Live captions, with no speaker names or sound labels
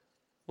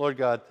Lord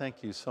God,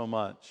 thank you so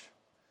much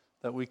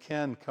that we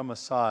can come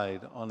aside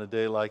on a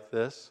day like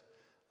this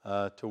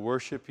to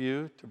worship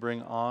you, to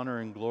bring honor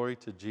and glory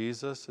to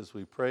Jesus as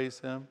we praise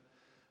him,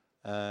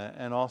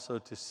 and also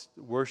to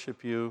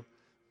worship you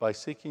by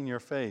seeking your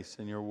face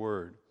in your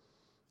word.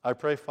 I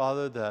pray,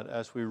 Father, that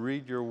as we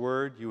read your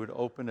word, you would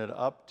open it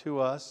up to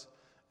us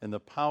in the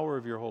power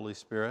of your Holy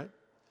Spirit,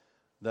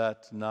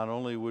 that not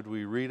only would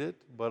we read it,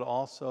 but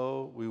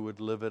also we would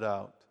live it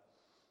out.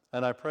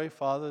 And I pray,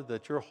 Father,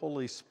 that your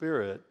Holy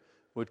Spirit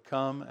would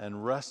come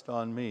and rest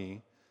on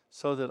me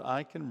so that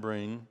I can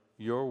bring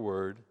your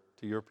word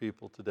to your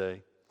people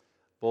today,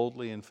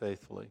 boldly and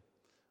faithfully.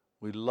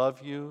 We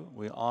love you,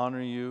 we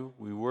honor you,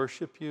 we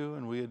worship you,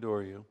 and we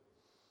adore you.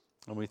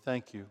 And we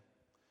thank you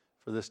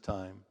for this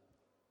time.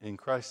 In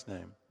Christ's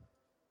name,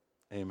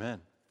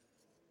 amen.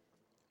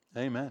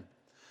 Amen.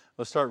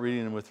 Let's start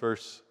reading with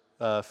verse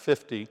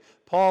 50.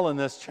 Paul, in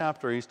this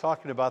chapter, he's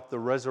talking about the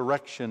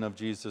resurrection of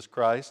Jesus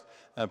Christ,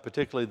 and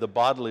particularly the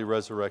bodily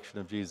resurrection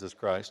of Jesus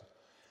Christ.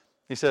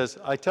 He says,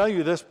 I tell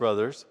you this,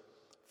 brothers,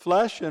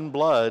 flesh and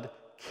blood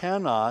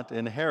cannot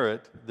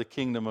inherit the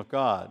kingdom of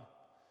God,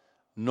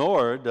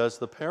 nor does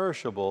the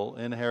perishable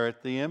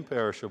inherit the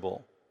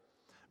imperishable.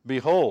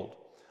 Behold,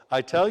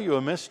 I tell you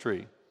a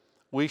mystery.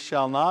 We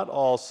shall not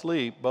all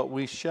sleep, but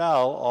we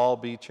shall all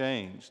be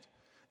changed.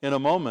 In a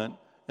moment,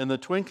 in the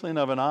twinkling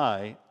of an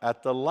eye,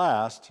 at the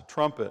last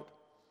trumpet.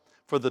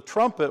 For the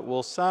trumpet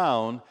will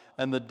sound,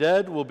 and the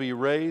dead will be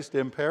raised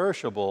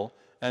imperishable,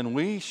 and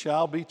we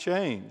shall be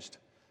changed.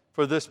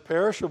 For this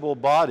perishable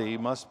body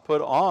must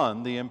put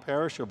on the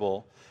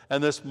imperishable,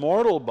 and this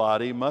mortal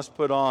body must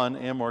put on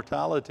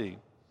immortality.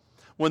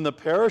 When the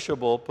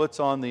perishable puts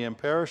on the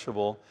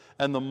imperishable,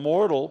 and the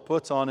mortal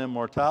puts on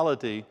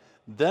immortality,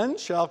 then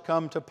shall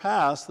come to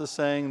pass the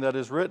saying that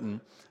is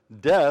written,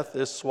 Death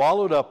is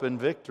swallowed up in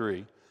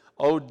victory.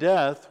 O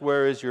death,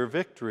 where is your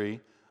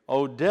victory?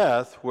 O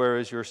death, where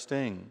is your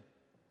sting?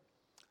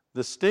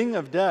 The sting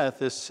of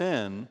death is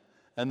sin,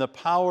 and the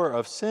power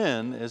of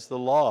sin is the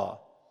law.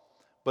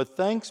 But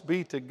thanks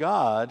be to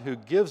God who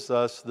gives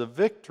us the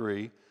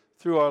victory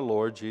through our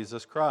Lord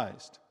Jesus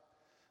Christ.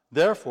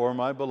 Therefore,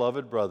 my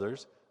beloved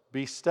brothers,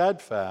 be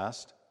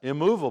steadfast,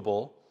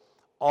 immovable,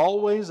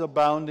 always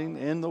abounding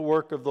in the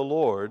work of the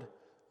Lord,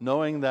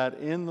 knowing that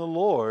in the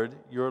Lord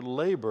your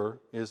labor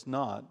is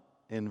not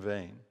in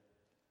vain.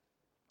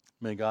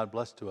 May God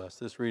bless to us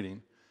this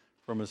reading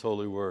from his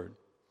holy word.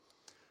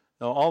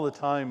 Now, all the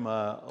time,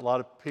 a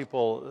lot of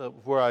people,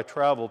 where I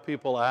travel,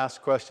 people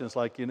ask questions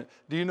like, do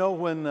you know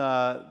when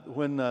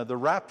the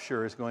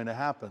rapture is going to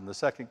happen, the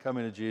second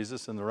coming of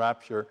Jesus and the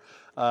rapture?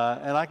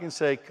 And I can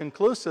say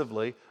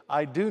conclusively,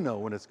 I do know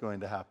when it's going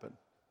to happen.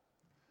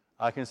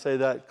 I can say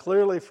that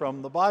clearly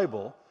from the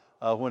Bible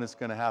when it's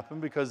going to happen,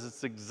 because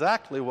it's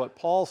exactly what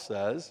Paul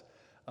says.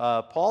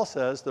 Paul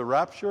says the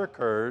rapture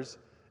occurs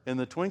in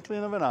the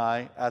twinkling of an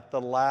eye at the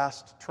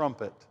last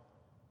trumpet.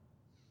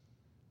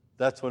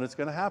 That's when it's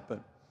going to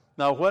happen.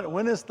 Now,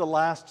 when is the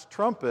last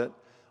trumpet?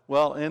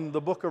 Well, in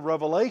the book of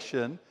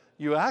Revelation,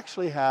 you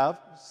actually have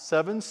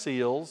 7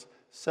 seals,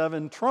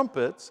 7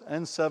 trumpets,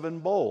 and 7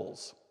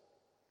 bowls.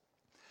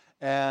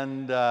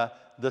 And the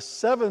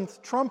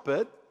 7th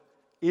trumpet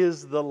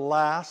is the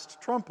last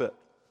trumpet.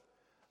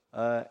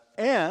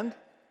 And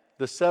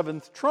the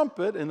 7th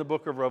trumpet in the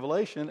book of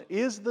Revelation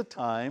is the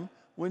time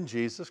when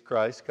Jesus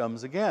Christ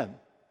comes again.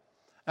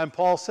 And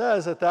Paul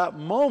says at that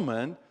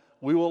moment,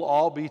 we will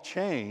all be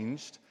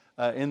changed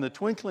in the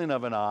twinkling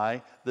of an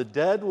eye. The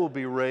dead will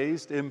be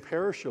raised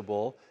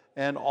imperishable,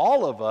 and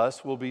all of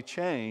us will be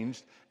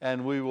changed,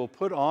 and we will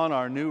put on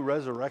our new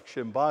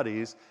resurrection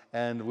bodies,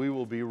 and we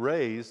will be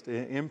raised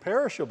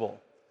imperishable.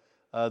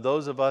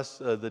 Those of us,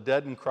 the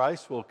dead in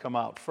Christ, will come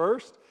out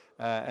first,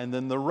 and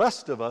then the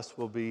rest of us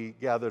will be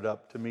gathered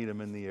up to meet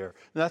him in the air.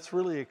 And that's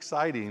really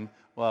exciting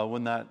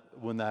when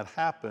that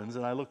happens,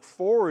 and I look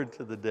forward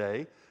to the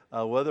day,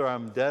 whether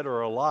I'm dead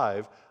or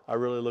alive, I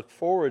really look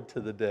forward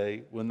to the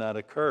day when that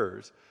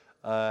occurs.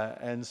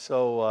 And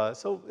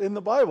so in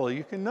the Bible,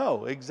 you can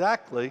know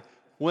exactly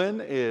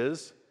when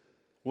is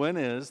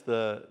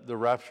the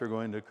rapture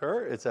going to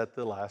occur. It's at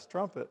the last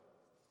trumpet.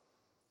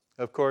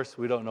 Of course,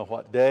 we don't know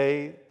what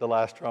day the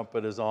last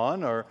trumpet is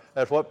on, or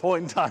at what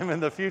point in time in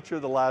the future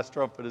the last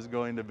trumpet is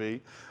going to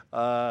be.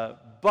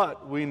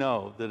 But we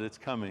know that it's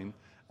coming,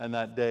 and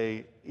that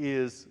day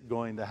is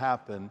going to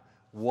happen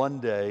one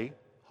day.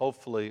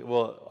 Hopefully,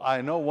 well,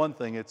 I know one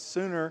thing, it's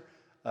sooner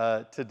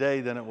today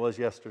than it was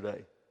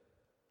yesterday.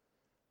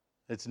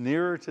 It's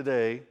nearer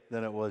today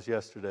than it was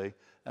yesterday,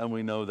 and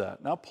we know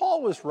that. Now,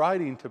 Paul was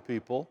writing to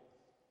people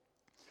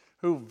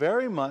who,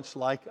 very much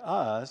like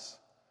us,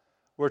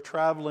 were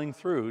traveling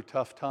through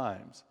tough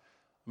times.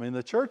 I mean,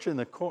 the church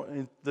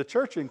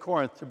in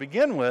Corinth, to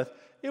begin with,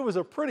 it was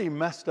a pretty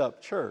messed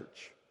up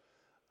church.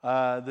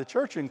 The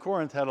church in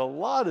Corinth had a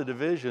lot of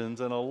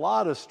divisions and a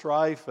lot of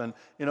strife, and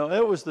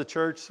it was the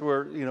church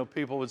where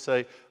people would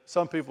say,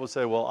 some people would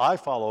say, well, I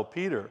follow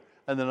Peter,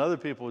 and then other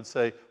people would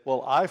say,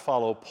 well, I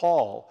follow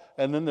Paul,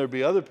 and then there'd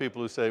be other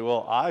people who say,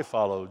 well, I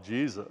follow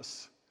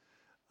Jesus.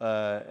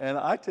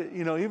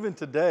 And even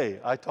today,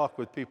 I talk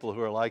with people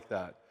who are like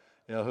that.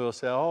 Who will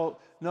say, "Oh,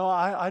 no,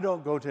 I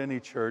don't go to any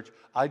church.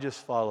 I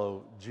just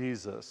follow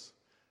Jesus,"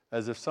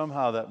 as if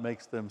somehow that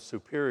makes them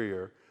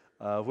superior,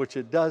 which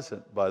it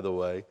doesn't, by the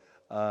way.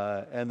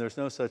 And there's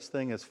no such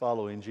thing as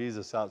following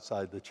Jesus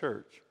outside the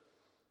church.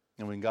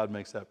 I mean, God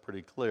makes that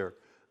pretty clear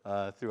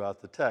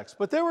throughout the text.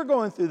 But they were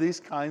going through these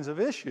kinds of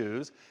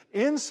issues.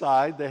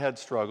 Inside, they had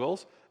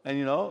struggles. And,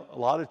 a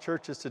lot of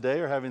churches today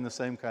are having the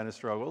same kind of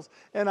struggles.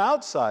 And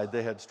outside,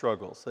 they had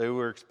struggles. They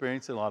were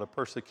experiencing a lot of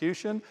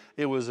persecution.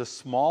 It was a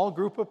small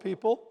group of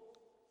people.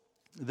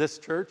 This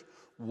church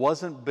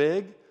wasn't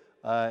big.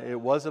 It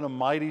wasn't a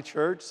mighty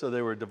church, so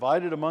they were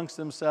divided amongst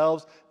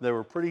themselves. They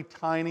were pretty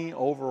tiny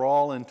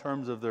overall in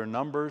terms of their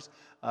numbers.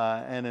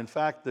 And in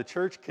fact, the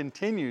church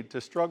continued to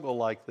struggle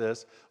like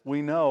this,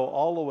 we know,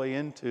 all the way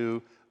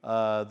into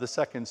the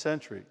second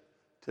century.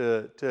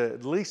 To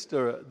at least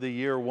the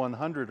year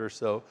 100 or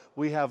so,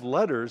 we have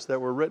letters that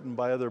were written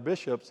by other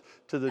bishops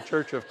to the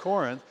Church of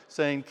Corinth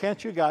saying,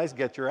 "Can't you guys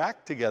get your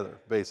act together,"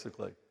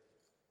 basically.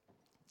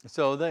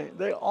 So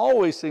they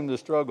always seem to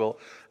struggle,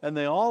 and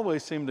they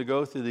always seem to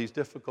go through these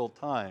difficult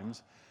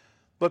times.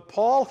 But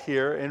Paul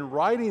here, in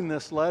writing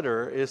this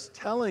letter, is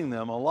telling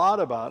them a lot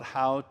about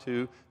how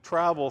to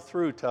travel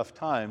through tough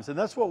times. And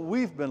that's what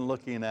we've been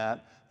looking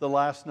at the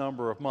last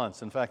number of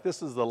months. In fact,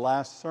 this is the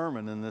last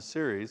sermon in this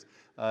series,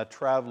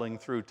 Traveling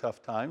Through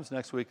Tough Times.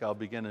 Next week I'll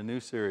begin a new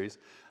series.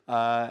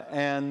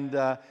 And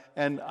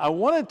I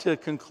wanted to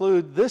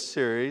conclude this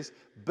series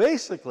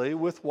basically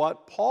with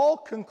what Paul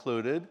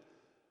concluded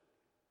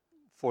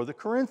for the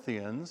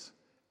Corinthians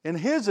in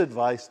his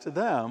advice to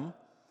them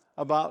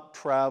about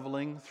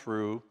traveling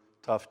through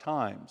tough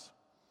times.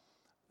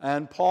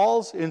 And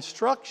Paul's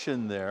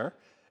instruction there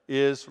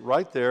is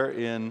right there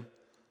in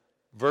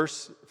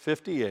verse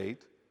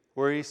 58,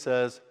 where he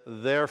says,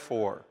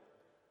 "Therefore."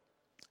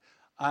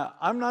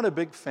 I'm not a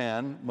big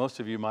fan, most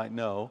of you might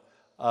know,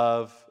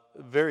 of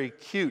very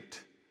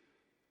cute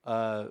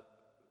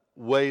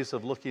ways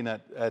of looking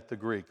at the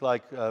Greek.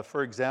 Like,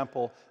 for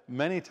example,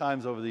 many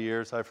times over the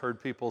years I've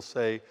heard people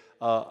say,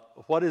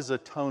 "What is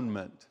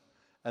atonement?"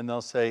 And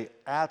they'll say,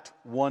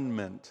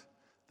 "at-one-ment."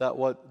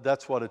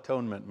 That's what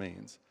atonement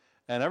means.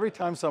 And every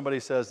time somebody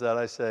says that,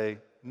 I say,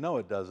 "No,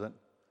 it doesn't.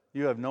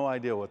 You have no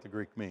idea what the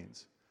Greek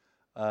means."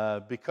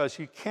 Because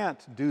you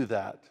can't do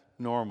that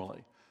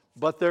normally.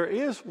 But there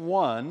is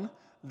one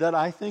that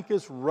I think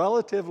is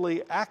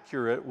relatively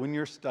accurate when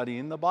you're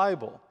studying the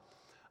Bible.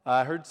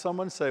 I heard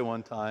someone say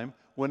one time,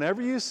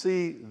 whenever you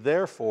see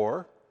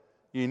 "therefore,"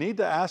 you need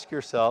to ask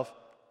yourself,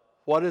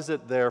 what is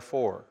it there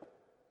for?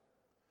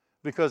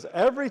 Because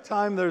every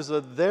time there's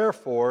a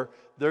 "therefore,"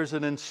 there's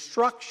an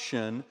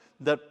instruction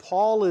that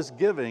Paul is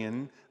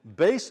giving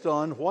based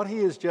on what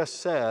he has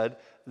just said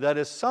that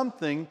is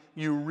something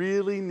you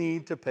really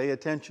need to pay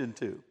attention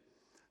to.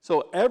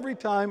 So every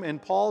time in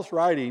Paul's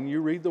writing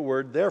you read the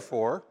word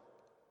 "therefore,"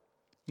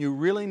 you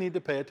really need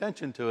to pay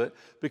attention to it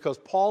because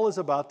Paul is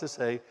about to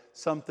say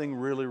something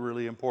really,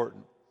 really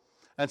important.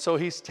 And so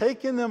he's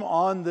taken them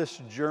on this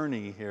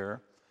journey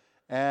here,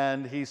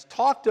 and he's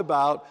talked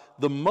about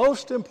the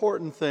most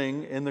important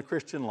thing in the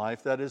Christian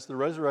life, that is the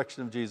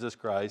resurrection of Jesus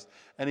Christ,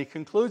 and he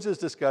concludes his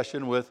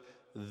discussion with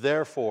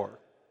 "therefore."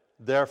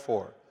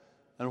 Therefore.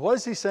 And what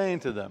is he saying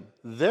to them?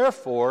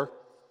 Therefore,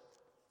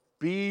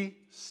 be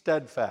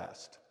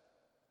steadfast.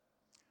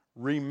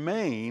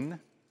 Remain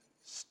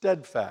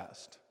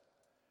steadfast.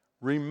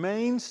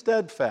 Remain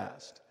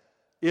steadfast.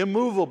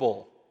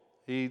 Immovable.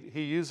 He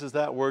uses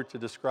that word to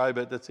describe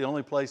it. That's the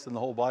only place in the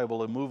whole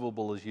Bible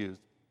immovable is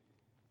used.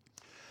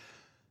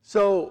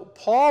 So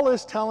Paul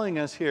is telling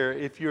us here,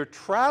 if you're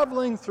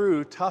traveling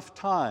through tough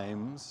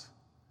times,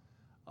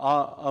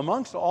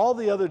 amongst all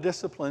the other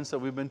disciplines that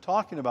we've been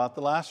talking about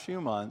the last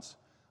few months,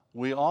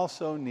 we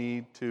also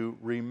need to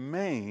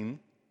remain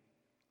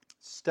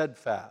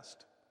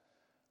steadfast.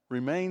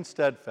 Remain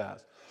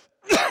steadfast.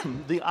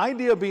 The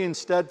idea of being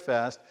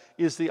steadfast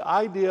is the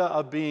idea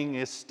of being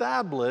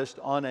established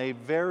on a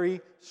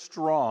very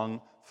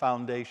strong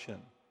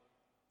foundation.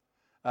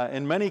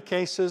 In many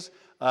cases,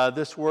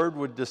 this word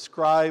would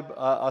describe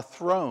a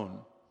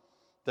throne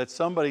that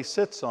somebody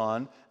sits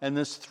on, and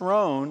this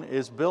throne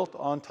is built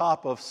on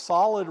top of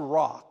solid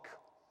rock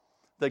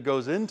that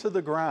goes into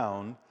the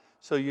ground.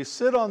 So you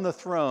sit on the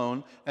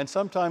throne, and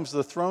sometimes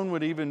the throne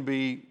would even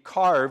be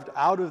carved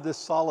out of this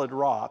solid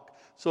rock.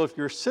 So if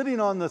you're sitting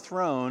on the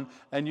throne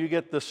and you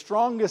get the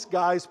strongest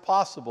guys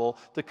possible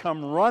to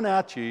come run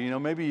at you,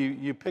 maybe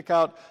you pick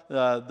out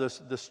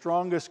the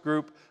strongest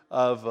group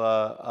of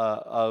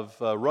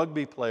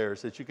rugby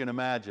players that you can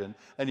imagine,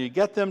 and you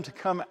get them to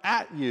come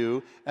at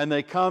you, and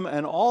they come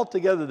and all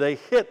together they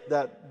hit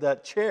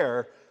that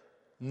chair,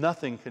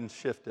 nothing can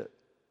shift it.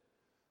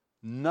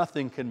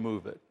 Nothing can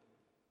move it.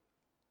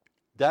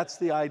 That's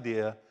the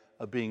idea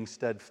of being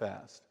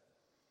steadfast.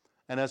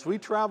 And as we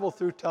travel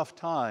through tough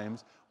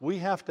times, we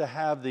have to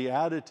have the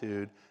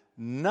attitude,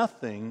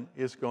 nothing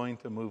is going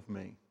to move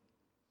me.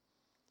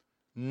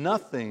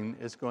 Nothing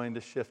is going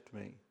to shift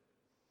me.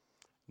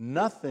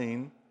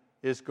 Nothing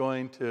is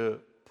going to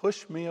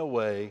push me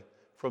away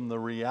from the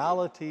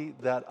reality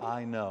that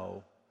I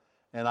know,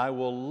 and I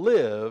will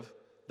live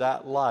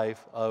that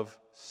life of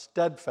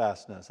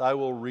steadfastness. I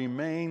will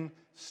remain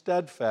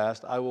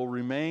steadfast. I will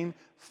remain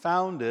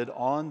founded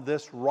on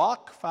this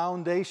rock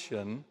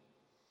foundation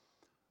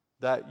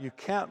that you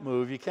can't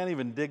move. You can't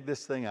even dig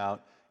this thing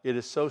out. It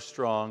is so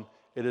strong.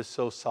 It is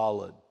so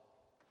solid.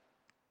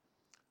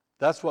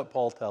 That's what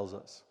Paul tells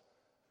us.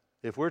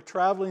 If we're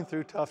traveling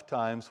through tough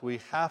times, we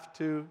have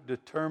to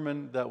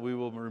determine that we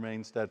will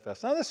remain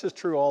steadfast. Now, this is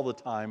true all the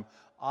time,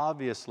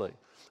 obviously.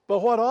 But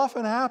what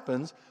often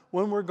happens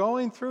when we're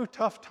going through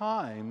tough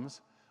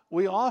times,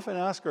 we often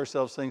ask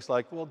ourselves things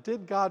like, well,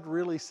 did God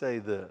really say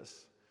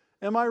this?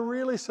 Am I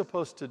really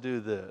supposed to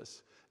do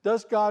this?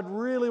 Does God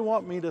really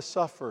want me to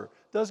suffer?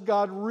 Does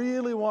God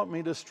really want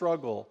me to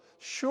struggle?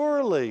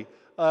 Surely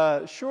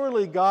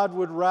God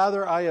would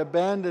rather I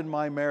abandon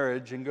my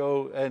marriage and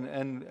go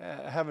and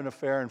have an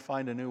affair and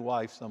find a new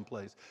wife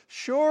someplace.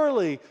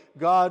 Surely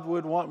God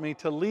would want me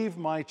to leave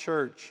my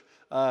church,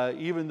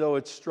 even though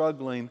it's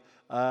struggling,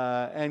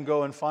 and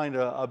go and find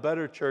a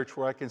better church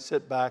where I can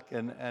sit back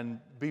and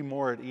be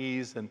more at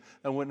ease and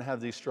wouldn't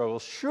have these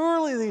struggles.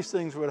 Surely these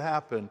things would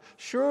happen.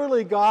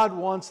 Surely God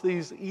wants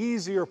these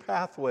easier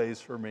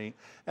pathways for me.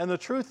 And the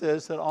truth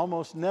is that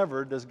almost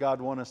never does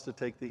God want us to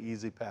take the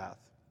easy path.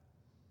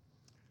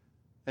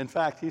 In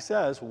fact, he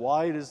says,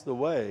 wide is the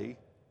way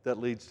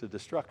that leads to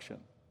destruction.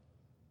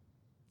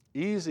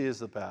 Easy is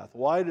the path.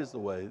 Wide is the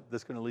way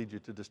that's going to lead you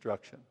to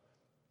destruction.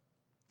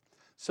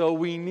 So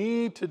we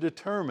need to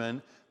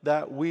determine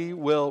that we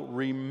will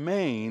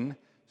remain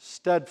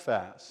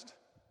steadfast.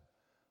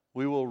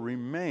 We will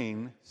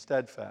remain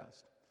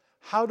steadfast.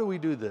 How do we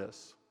do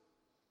this?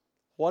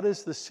 What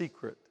is the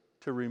secret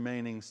to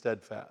remaining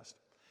steadfast?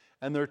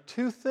 And there are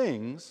two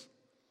things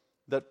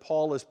that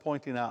Paul is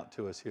pointing out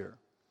to us here.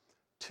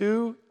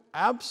 Two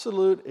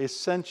absolute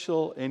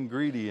essential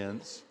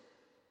ingredients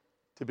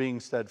to being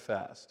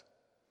steadfast.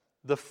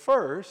 The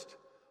first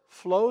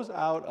flows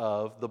out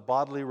of the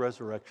bodily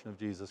resurrection of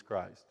Jesus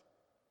Christ.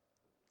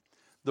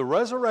 The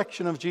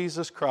resurrection of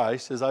Jesus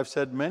Christ, as I've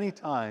said many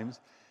times,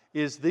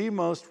 is the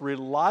most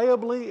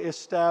reliably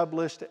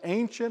established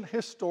ancient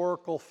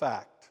historical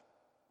fact.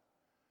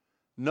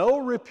 No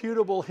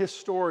reputable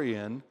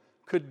historian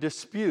could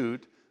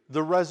dispute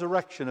the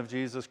resurrection of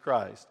Jesus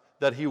Christ.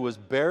 That he was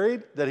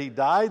buried, that he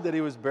died, that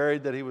he was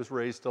buried, that he was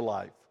raised to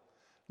life.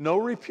 No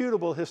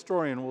reputable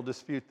historian will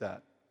dispute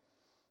that.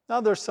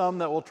 Now, there's some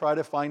that will try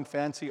to find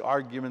fancy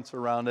arguments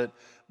around it,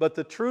 but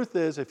the truth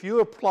is, if you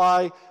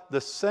apply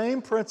the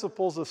same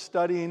principles of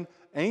studying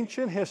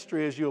ancient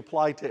history as you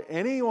apply to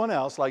anyone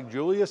else, like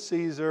Julius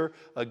Caesar,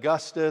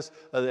 Augustus,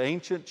 the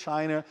ancient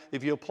China,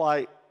 if you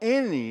apply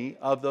any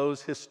of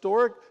those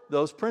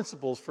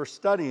principles for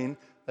studying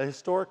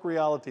historic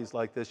realities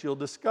like this, you'll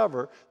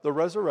discover the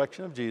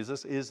resurrection of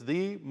Jesus is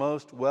the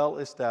most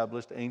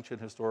well-established ancient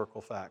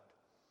historical fact.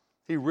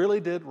 He really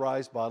did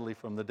rise bodily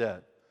from the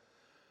dead.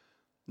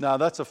 Now,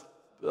 that's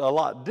a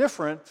lot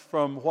different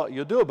from what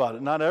you do about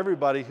it. Not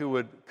everybody who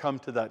would come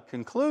to that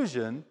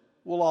conclusion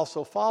will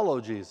also follow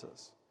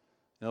Jesus.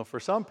 You know, for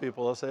some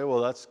people, they'll say,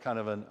 well, that's kind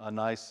of a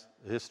nice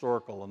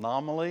historical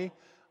anomaly.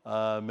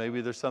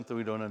 Maybe there's something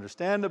we don't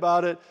understand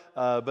about it,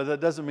 but that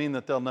doesn't mean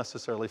that they'll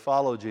necessarily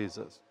follow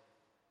Jesus.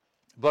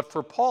 But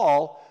for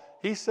Paul,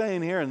 he's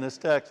saying here in this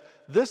text,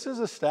 this is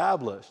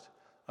established.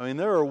 I mean,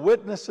 there are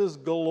witnesses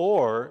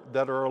galore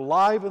that are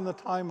alive in the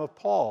time of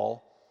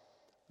Paul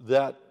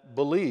that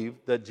believe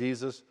that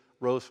Jesus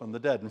rose from the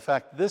dead. In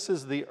fact, this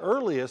is the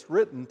earliest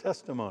written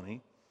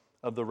testimony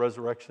of the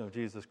resurrection of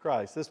Jesus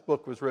Christ. This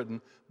book was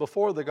written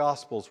before the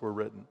Gospels were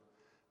written,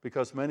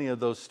 because many of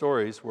those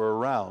stories were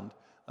around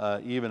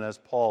even as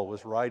Paul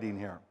was writing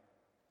here.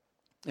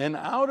 And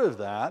out of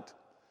that,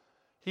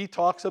 he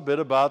talks a bit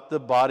about the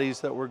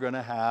bodies that we're going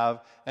to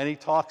have, and he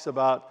talks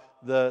about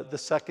the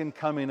second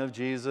coming of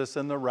Jesus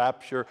and the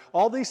rapture,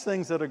 all these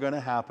things that are going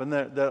to happen,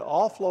 that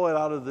all flow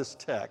out of this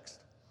text.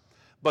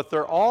 But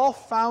they're all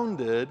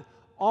founded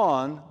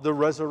on the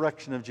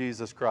resurrection of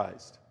Jesus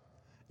Christ.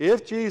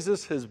 If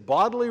Jesus has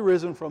bodily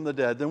risen from the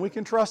dead, then we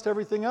can trust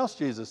everything else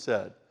Jesus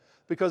said.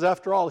 Because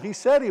after all, he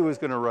said he was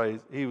going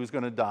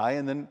to die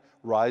and then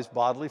rise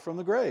bodily from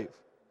the grave.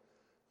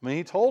 I mean,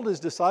 he told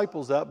his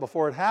disciples that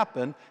before it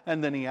happened,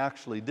 and then he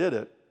actually did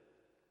it.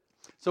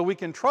 So we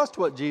can trust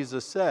what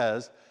Jesus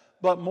says,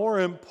 but more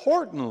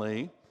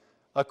importantly,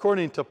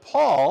 according to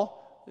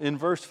Paul, in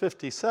verse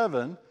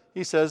 57,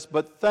 he says,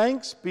 "But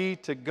thanks be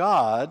to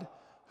God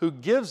who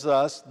gives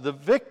us the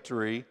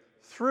victory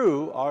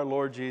through our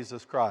Lord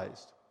Jesus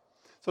Christ."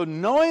 So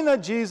knowing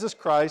that Jesus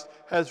Christ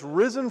has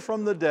risen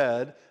from the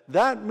dead,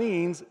 that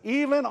means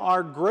even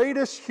our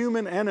greatest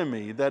human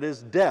enemy, that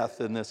is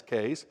death in this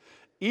case,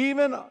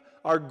 even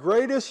our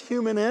greatest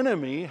human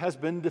enemy has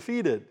been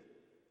defeated.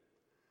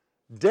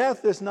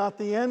 Death is not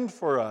the end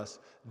for us.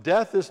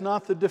 Death is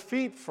not the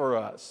defeat for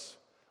us.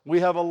 We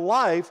have a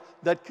life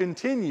that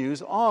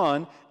continues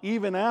on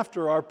even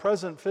after our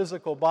present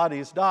physical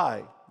bodies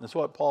die. That's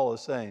what Paul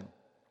is saying.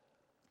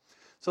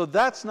 So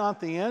that's not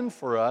the end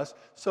for us.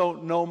 So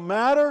no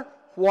matter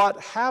what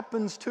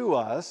happens to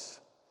us,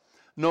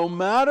 no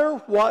matter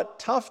what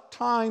tough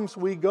times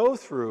we go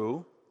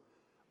through,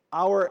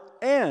 our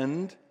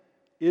end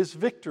is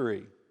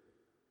victory.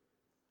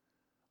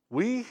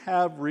 We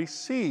have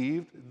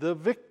received the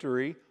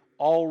victory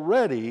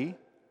already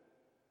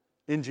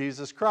in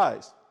Jesus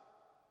Christ.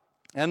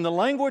 And the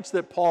language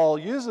that Paul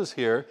uses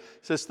here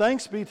says,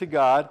 "Thanks be to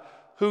God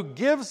who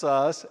gives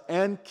us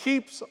and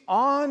keeps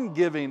on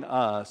giving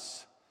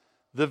us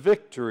the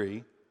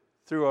victory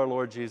through our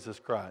Lord Jesus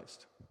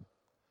Christ."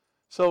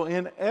 So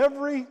in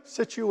every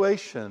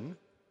situation,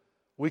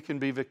 we can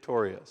be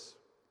victorious.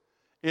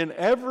 In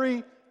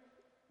every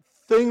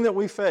thing that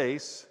we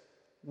face,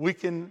 we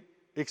can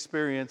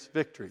experience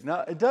victory.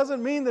 Now, it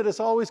doesn't mean that it's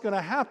always going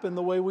to happen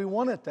the way we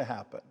want it to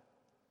happen.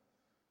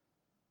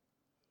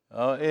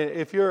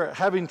 If you're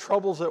having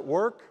troubles at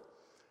work,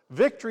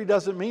 victory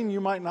doesn't mean you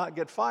might not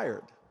get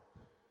fired.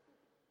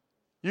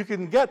 You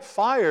can get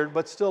fired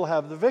but still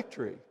have the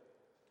victory,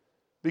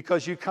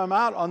 because you come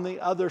out on the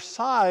other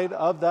side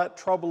of that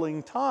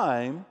troubling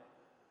time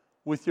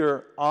with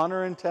your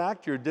honor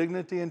intact, your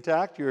dignity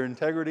intact, your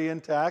integrity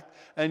intact,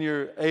 and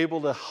you're able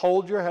to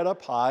hold your head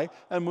up high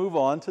and move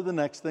on to the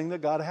next thing that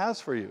God has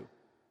for you.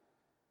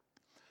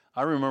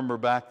 I remember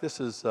back,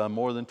 this is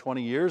more than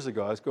 20 years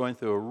ago, I was going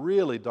through a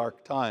really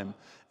dark time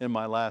in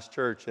my last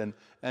church,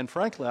 and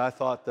frankly, I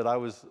thought that I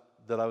was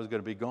going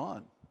to be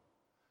gone.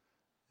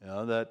 You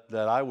know, that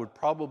I would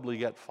probably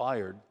get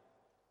fired.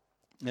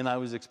 And I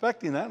was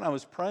expecting that, and I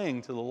was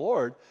praying to the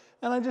Lord,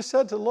 and I just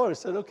said to the Lord, I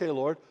said, "Okay,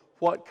 Lord,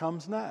 what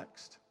comes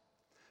next?"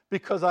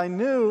 Because I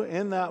knew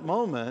in that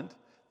moment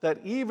that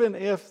even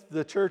if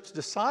the church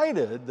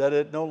decided that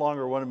it no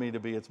longer wanted me to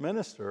be its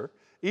minister,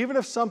 even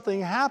if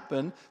something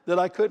happened that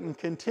I couldn't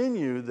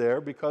continue there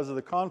because of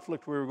the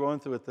conflict we were going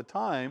through at the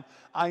time,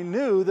 I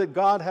knew that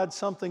God had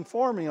something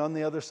for me on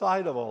the other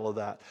side of all of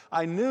that.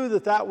 I knew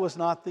that that was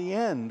not the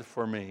end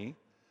for me.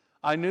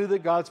 I knew that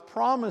God's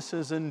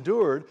promises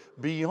endured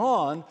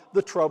beyond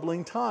the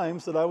troubling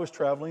times that I was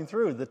traveling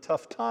through, the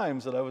tough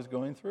times that I was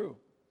going through.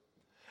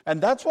 And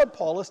that's what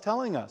Paul is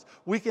telling us.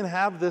 We can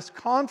have this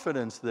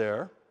confidence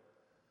there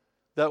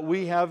that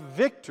we have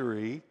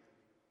victory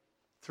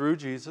through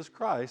Jesus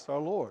Christ our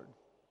Lord.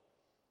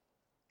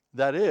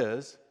 That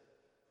is,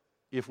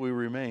 if we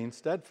remain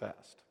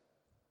steadfast.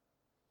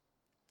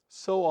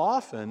 So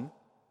often,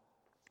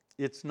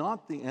 it's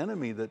not the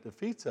enemy that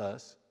defeats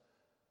us,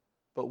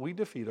 but we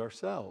defeat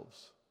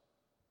ourselves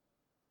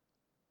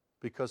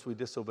because we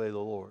disobey the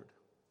Lord,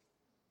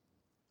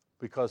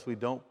 because we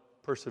don't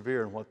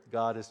persevere in what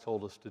God has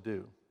told us to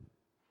do.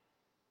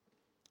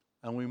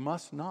 And we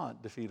must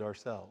not defeat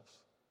ourselves.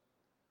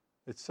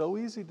 It's so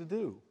easy to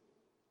do.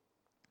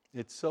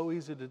 It's so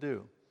easy to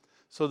do.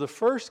 So the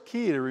first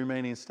key to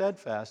remaining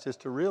steadfast is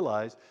to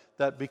realize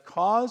that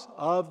because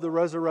of the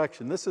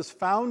resurrection, this is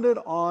founded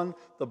on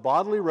the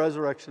bodily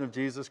resurrection of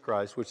Jesus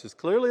Christ, which is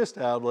clearly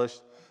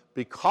established.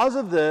 Because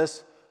of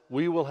this,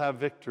 we will have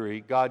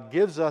victory. God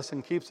gives us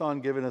and keeps on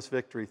giving us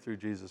victory through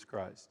Jesus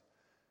Christ.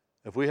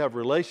 If we have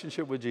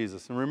relationship with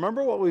Jesus. And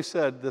remember what we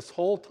said this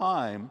whole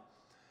time.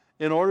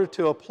 In order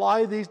to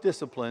apply these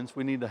disciplines,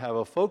 we need to have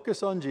a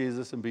focus on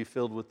Jesus and be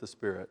filled with the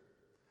Spirit.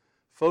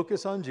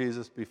 Focus on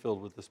Jesus, be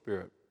filled with the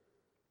Spirit.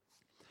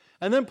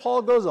 And then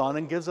Paul goes on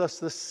and gives us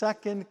the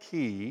second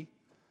key,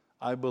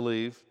 I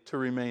believe, to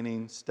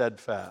remaining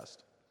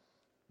steadfast.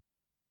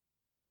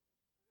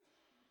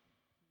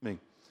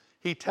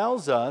 He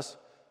tells us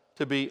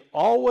to be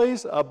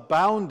always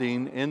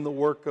abounding in the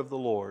work of the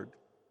Lord.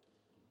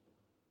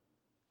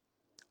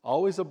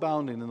 Always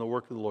abounding in the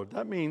work of the Lord.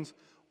 That means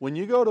when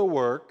you go to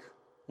work,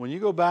 when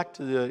you go back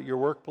to your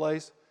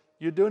workplace,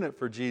 you're doing it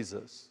for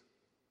Jesus.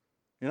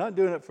 You're not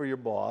doing it for your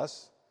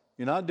boss.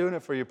 You're not doing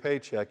it for your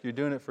paycheck. You're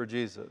doing it for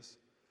Jesus.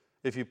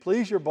 If you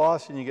please your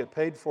boss and you get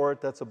paid for it,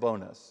 that's a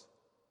bonus.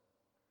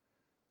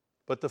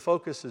 But the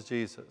focus is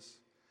Jesus.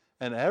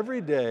 And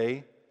every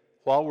day,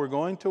 while we're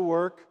going to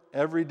work,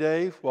 every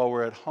day while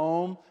we're at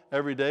home,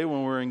 every day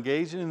when we're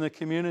engaging in the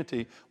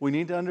community, we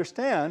need to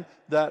understand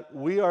that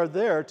we are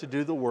there to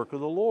do the work of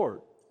the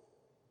Lord.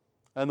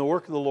 And the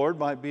work of the Lord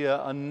might be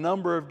a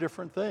number of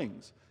different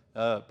things.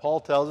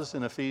 Paul tells us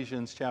in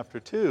Ephesians chapter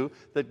 2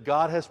 that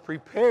God has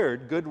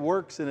prepared good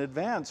works in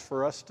advance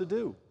for us to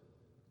do.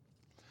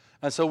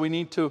 And so we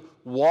need to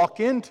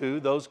walk into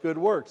those good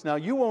works. Now,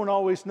 you won't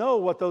always know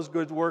what those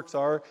good works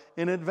are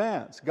in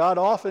advance. God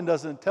often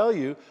doesn't tell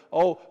you,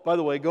 "Oh, by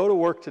the way, go to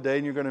work today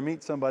and you're going to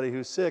meet somebody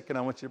who's sick and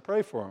I want you to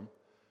pray for them."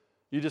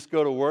 You just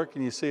go to work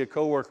and you see a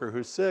coworker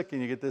who's sick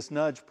and you get this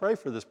nudge, "Pray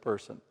for this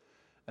person."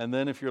 And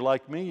then if you're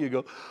like me, you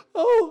go,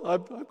 "Oh,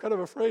 I'm kind of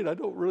afraid. I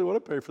don't really want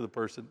to pray for the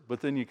person." But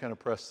then you kind of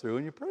press through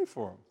and you pray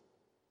for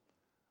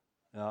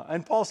them.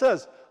 And Paul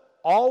says,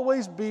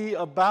 always be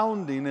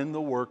abounding in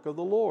the work of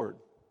the Lord.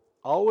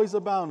 Always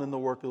abound in the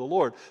work of the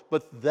Lord.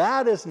 But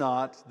that is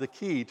not the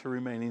key to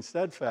remaining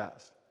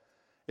steadfast.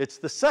 It's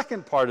the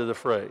second part of the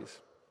phrase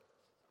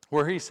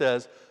where he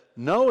says,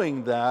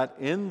 knowing that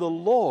in the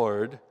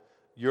Lord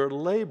your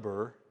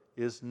labor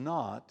is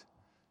not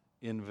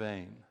in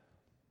vain.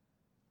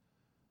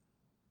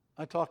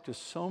 I talk to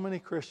so many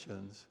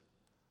Christians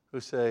who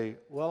say,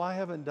 well, I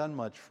haven't done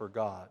much for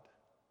God.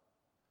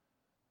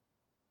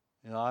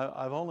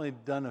 I've only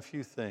done a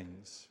few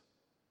things.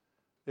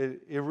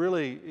 It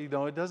really, it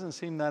doesn't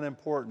seem that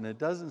important. It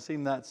doesn't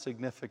seem that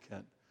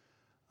significant.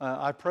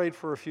 I prayed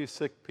for a few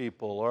sick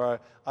people, or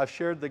I've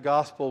shared the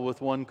gospel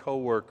with one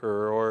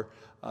coworker, or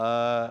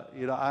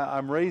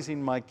I'm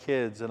raising my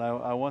kids and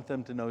I want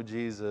them to know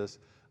Jesus.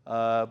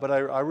 But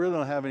I really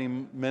don't have any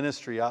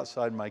ministry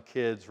outside my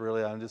kids,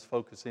 really. I'm just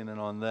focusing in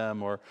on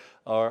them. Or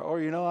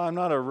I'm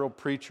not a real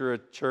preacher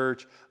at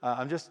church.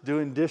 I'm just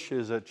doing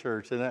dishes at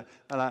church. And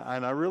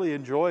I really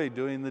enjoy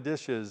doing the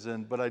dishes.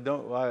 But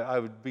I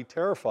would be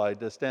terrified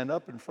to stand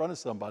up in front of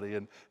somebody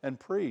and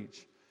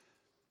preach.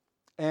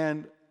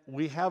 And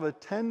we have a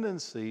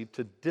tendency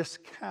to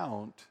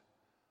discount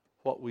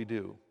what we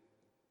do.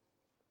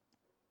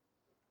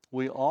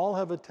 We all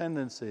have a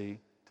tendency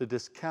to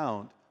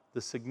discount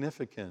the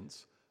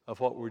significance of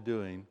what we're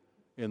doing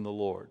in the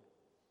Lord.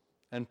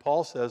 And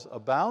Paul says,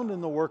 abound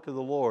in the work of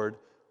the Lord,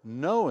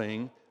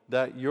 knowing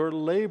that your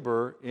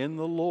labor in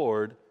the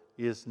Lord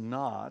is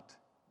not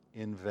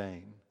in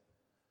vain.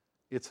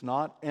 It's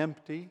not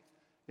empty.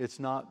 It's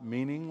not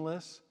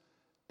meaningless.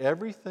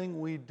 Everything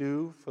we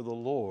do for the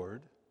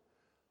Lord,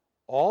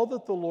 all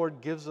that the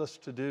Lord gives us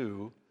to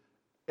do,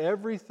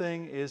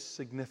 everything is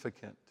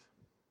significant.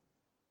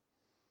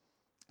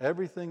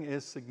 Everything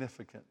is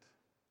significant.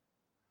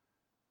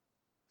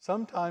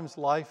 Sometimes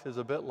life is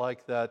a bit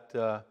like that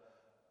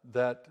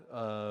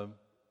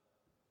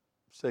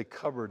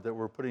cupboard that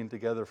we're putting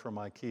together from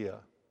IKEA.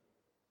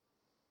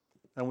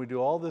 And we do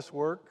all this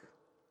work,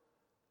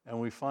 and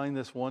we find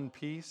this one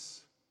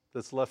piece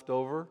that's left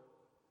over,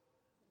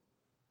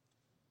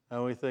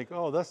 and we think,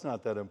 oh, that's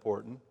not that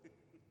important.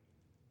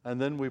 And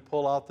then we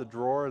pull out the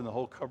drawer, and the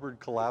whole cupboard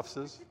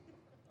collapses.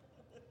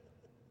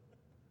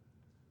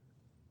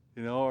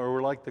 Or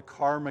we're like the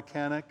car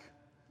mechanic.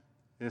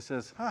 And it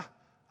says,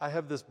 I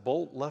have this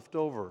bolt left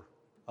over.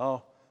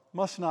 Oh,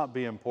 must not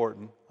be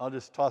important. I'll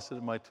just toss it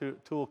in my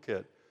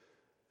toolkit.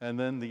 And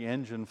then the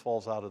engine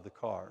falls out of the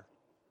car.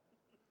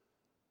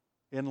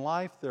 In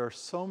life, there are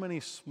so many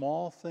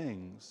small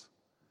things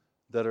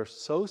that are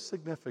so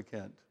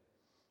significant.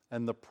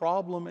 And the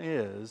problem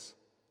is,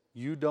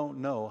 you don't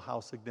know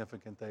how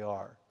significant they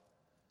are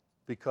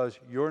because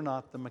you're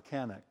not the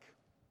mechanic.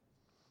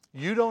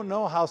 You don't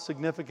know how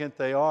significant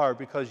they are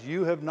because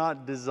you have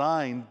not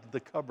designed the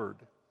cupboard.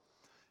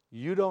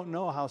 You don't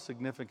know how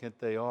significant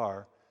they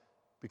are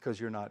because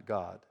you're not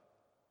God.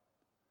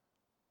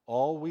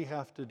 All we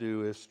have to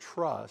do is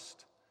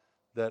trust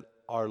that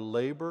our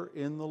labor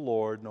in the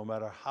Lord, no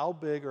matter how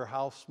big or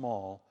how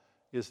small,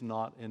 is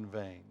not in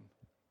vain.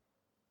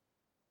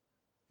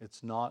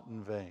 It's not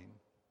in vain.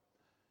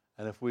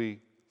 And if we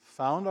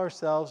found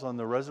ourselves on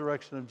the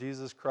resurrection of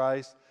Jesus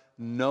Christ,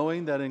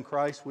 knowing that in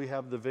Christ we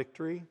have the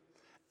victory,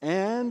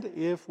 and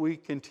if we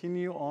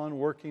continue on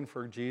working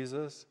for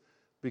Jesus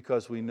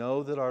because we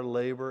know that our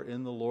labor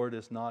in the Lord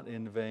is not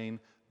in vain,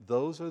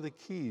 those are the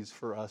keys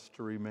for us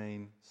to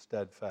remain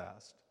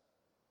steadfast.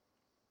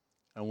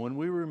 And when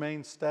we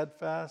remain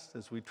steadfast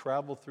as we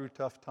travel through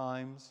tough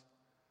times,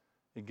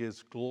 it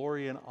gives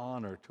glory and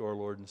honor to our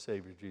Lord and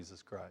Savior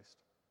Jesus Christ.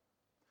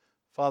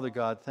 Father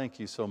God, thank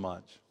you so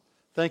much.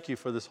 Thank you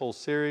for this whole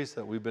series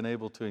that we've been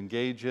able to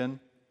engage in.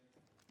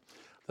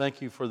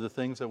 Thank you for the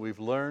things that we've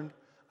learned.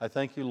 I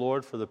thank you,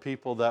 Lord, for the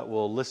people that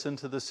will listen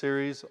to the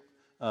series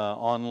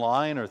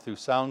online or through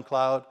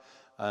SoundCloud,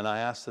 and I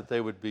ask that they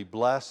would be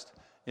blessed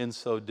in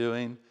so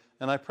doing.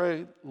 And I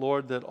pray,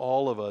 Lord, that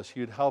all of us,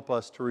 you'd help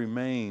us to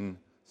remain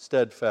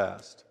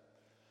steadfast.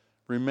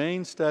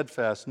 Remain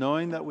steadfast,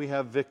 knowing that we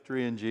have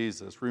victory in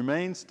Jesus.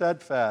 Remain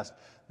steadfast,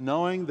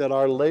 knowing that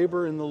our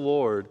labor in the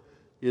Lord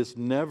is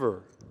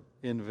never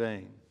in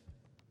vain.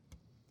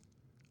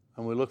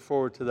 And we look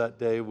forward to that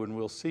day when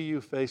we'll see you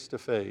face to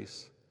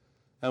face,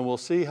 and we'll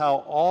see how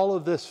all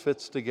of this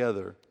fits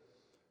together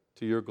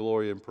to your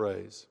glory and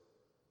praise.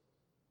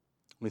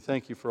 We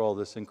thank you for all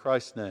this. In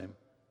Christ's name,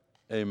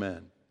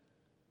 amen.